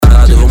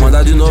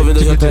novo e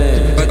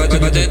H10.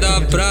 H10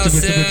 da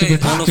praça, hein?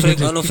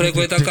 Eu não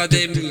frequento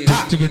academia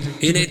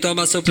e nem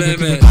toma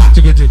suplemento,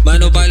 mas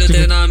no baile o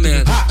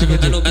treinamento,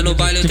 é no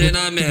baile o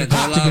treinamento.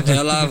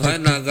 Ela vai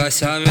na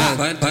agachamento,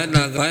 vai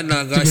na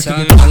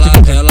agachamento.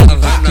 Ela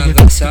vai na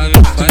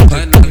agachamento,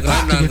 vai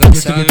na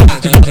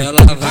agachamento.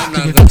 Ela vai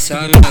na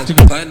agachamento,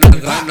 vai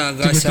na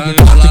agachamento.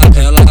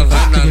 Ela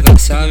vai na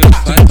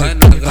agachamento, vai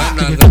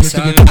na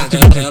agachamento.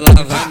 Ela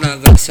vai na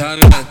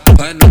agachamento,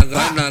 vai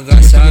na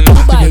agachamento.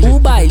 O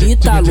baile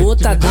tá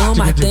lotadão,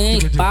 mas tem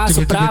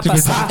espaço pra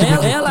passar.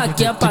 Ela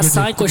quer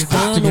passar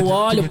encostando,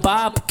 olha o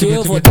papo que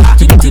eu vou dar.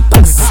 Se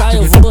passar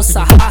eu vou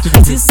sarrar,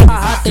 se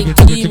sarrar tem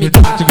que me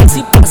dar.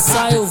 Se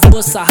passar eu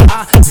vou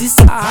sarrar, se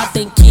sarrar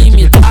tem que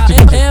me dar.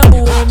 É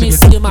o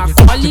MC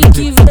Macolli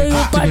que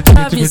veio pra te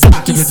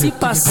avisar que se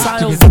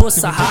passar eu vou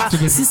sarrar,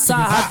 se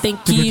sarrar tem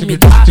que me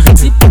dar.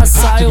 Se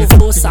passar eu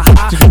vou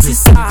sarrar, se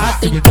sarrar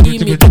tem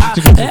que me dar.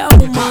 É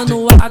o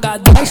mano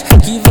H10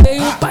 que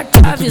veio pra te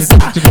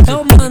avisar. É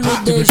o mano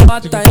Djm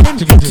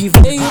que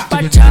veio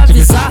pra te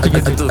avisar.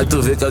 Aí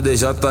tu vê que é o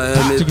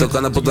Djm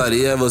tocando a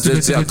putaria,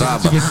 você se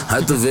acaba.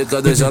 Aí tu vê que é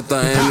o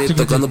Djm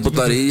tocando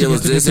putaria,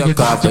 você se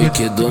acaba. E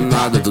que do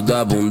nada tu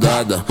dá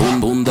bundada,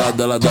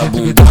 bundada ela dá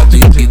bundada. E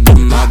que do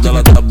nada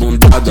ela dá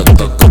bundada,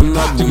 tocando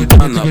a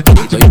bunda na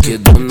puta. E que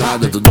do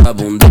nada tu dá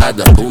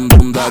bundada,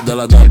 bundada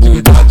ela dá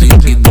bundada. E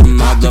que do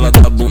nada ela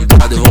dá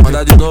bundada. Eu vou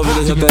mandar de novo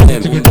e Djm.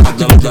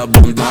 Bundada ela dá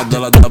bundada,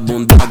 ela dá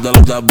bundada,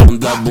 ela dá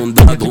bundada,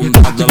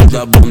 bundada ela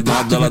dá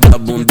bundada, ela dá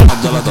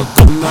bundada, ela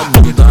tocando a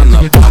bunda na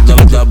puta.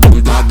 Ela dá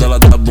bundada, ela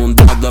dá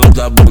bundada, ela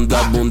dá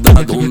bundada,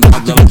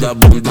 bundada ela dá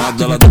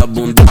bundada, ela dá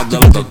bundada,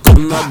 ela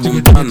tocando a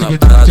bunda na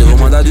parada. Eu vou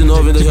mandar de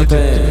novo e Djm.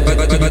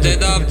 H10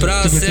 da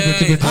praça,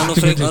 hein?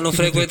 Eu não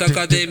frequento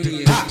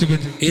academia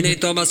e nem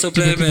toma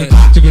suplemento,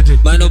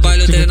 mas no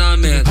baile o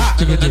treinamento,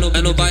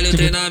 é no baile o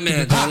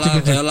treinamento.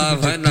 Ela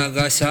vai na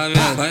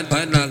agachamento, vai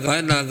na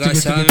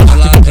agachamento.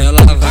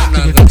 Ela vai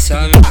na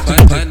agachamento, vai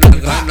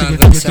na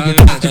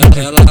agachamento.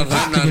 Ela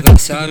vai na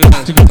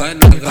agachamento, vai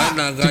na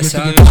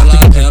agachamento.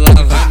 Ela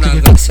vai na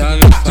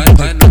agachamento,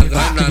 vai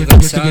na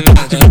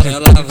agachamento.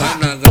 Ela vai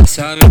na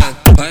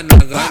agachamento, vai na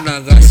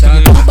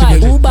agachamento.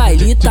 O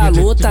baile tá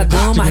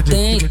lotadão, mas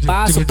tem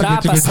espaço pra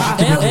passar.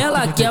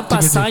 Ela quer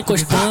passar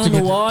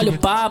encostando, olha o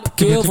papo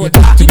que eu vou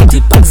dar.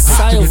 Se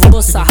passar eu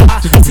vou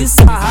sarrar, se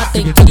sarrar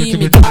tem que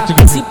me dar.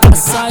 Se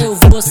passar eu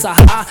vou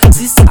sarrar,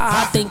 se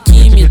sarrar tem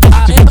que me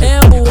dar. É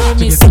o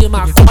MC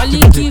Macolli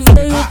que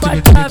veio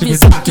pra te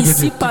avisar que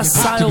se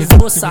passar eu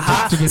vou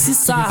sarrar, se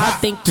sarrar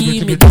tem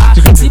que me dar.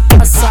 Se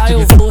passar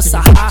eu vou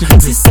sarrar,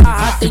 se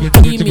sarrar tem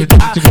que me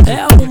dar.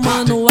 É o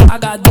mano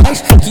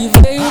H10 que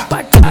veio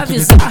pra te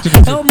avisar.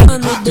 É o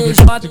mano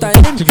Djm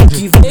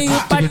que veio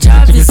pra te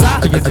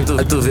avisar.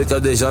 Aí tu vê que é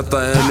o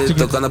Djm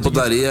tocando a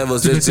putaria,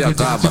 você se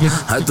acaba.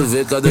 Aí tu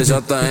vê que é o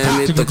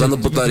Djm tocando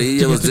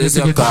putaria, você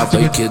se acaba.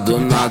 E que do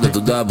nada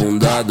tu dá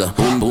bundada,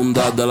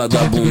 bundada ela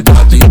dá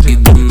bundada. E que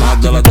do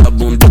nada ela dá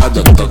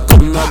bundada,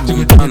 tocando a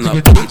bunda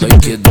na puta. E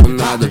que do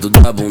nada tu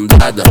dá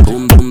bundada,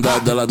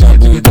 bundada ela dá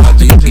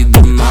bundada. E que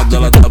do nada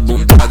ela dá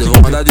bundada. Eu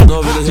vou mandar de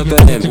novo e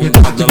Djm.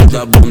 Bundada ela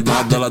dá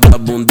bundada, ela dá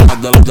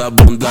bundada, ela dá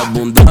bundada,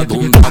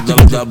 bundada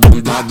ela dá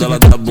bundada, ela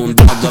dá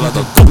bundada, ela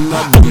tocando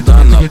a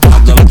bunda na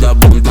puta. Ela dá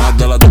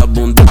bundada, ela dá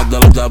bundada,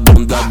 ela dá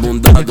bundada,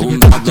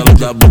 bundada ela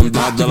dá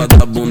bundada, ela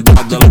dá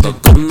bundada, ela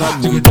tocando a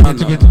bunda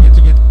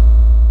na